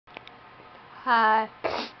Hi,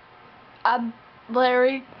 I'm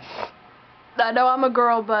Larry. I know I'm a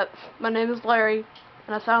girl, but my name is Larry,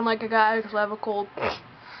 and I sound like a guy because I have a cold.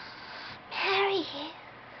 Mary.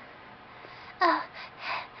 Oh,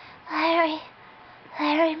 Larry.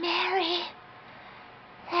 Larry, Mary.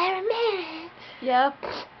 Larry, Mary. Yep.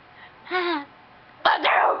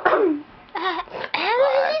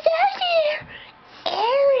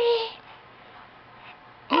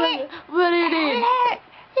 What do you need?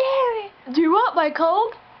 Larry. Do you want my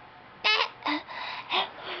cold?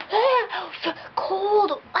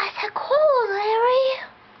 Cold. What's a cold, Larry?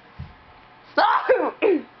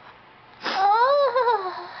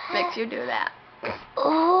 Oh. Makes you do that.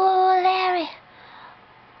 Oh, Larry.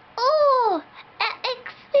 Oh, that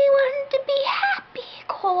makes me want to be happy.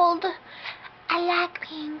 Cold. I like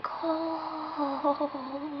being cold.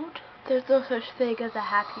 There's no such thing as a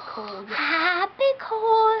happy cold. Happy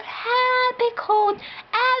cold, happy cold.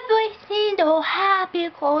 Everything's so happy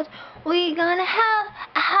cold. We're gonna have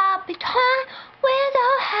a happy time with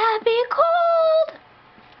a happy cold.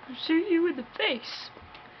 I'll shoot you in the face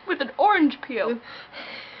with an orange peel.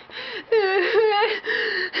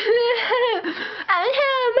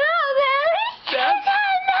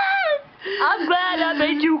 I'm glad I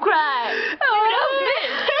made you cry. You dumb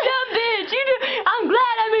bitch. You dumb bitch. I'm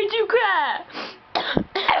glad I made you cry.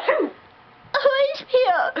 Orange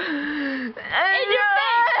peel. In your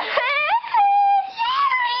face.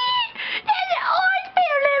 Larry, there's an orange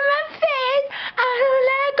peel in my face. I don't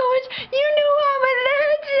like orange. You know I'm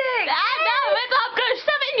allergic. I know. It's I'm gonna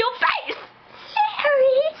shove it in your face.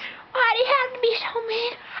 Larry, why do you have to be so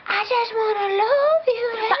mean? I just want to love you.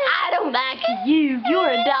 I don't like you.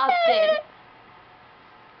 You're adopted.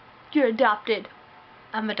 You're adopted.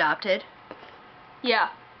 I'm adopted. Yeah.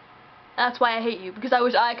 That's why I hate you, because I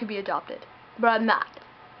wish I could be adopted. But I'm not.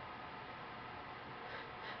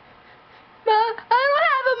 Mom, I don't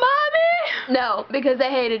have a mommy. No, because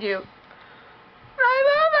they hated you. My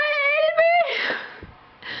mama hated me.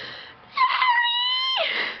 Larry!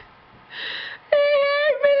 They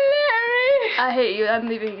hate me, Larry. I hate you. I'm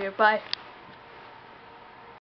leaving you. Bye.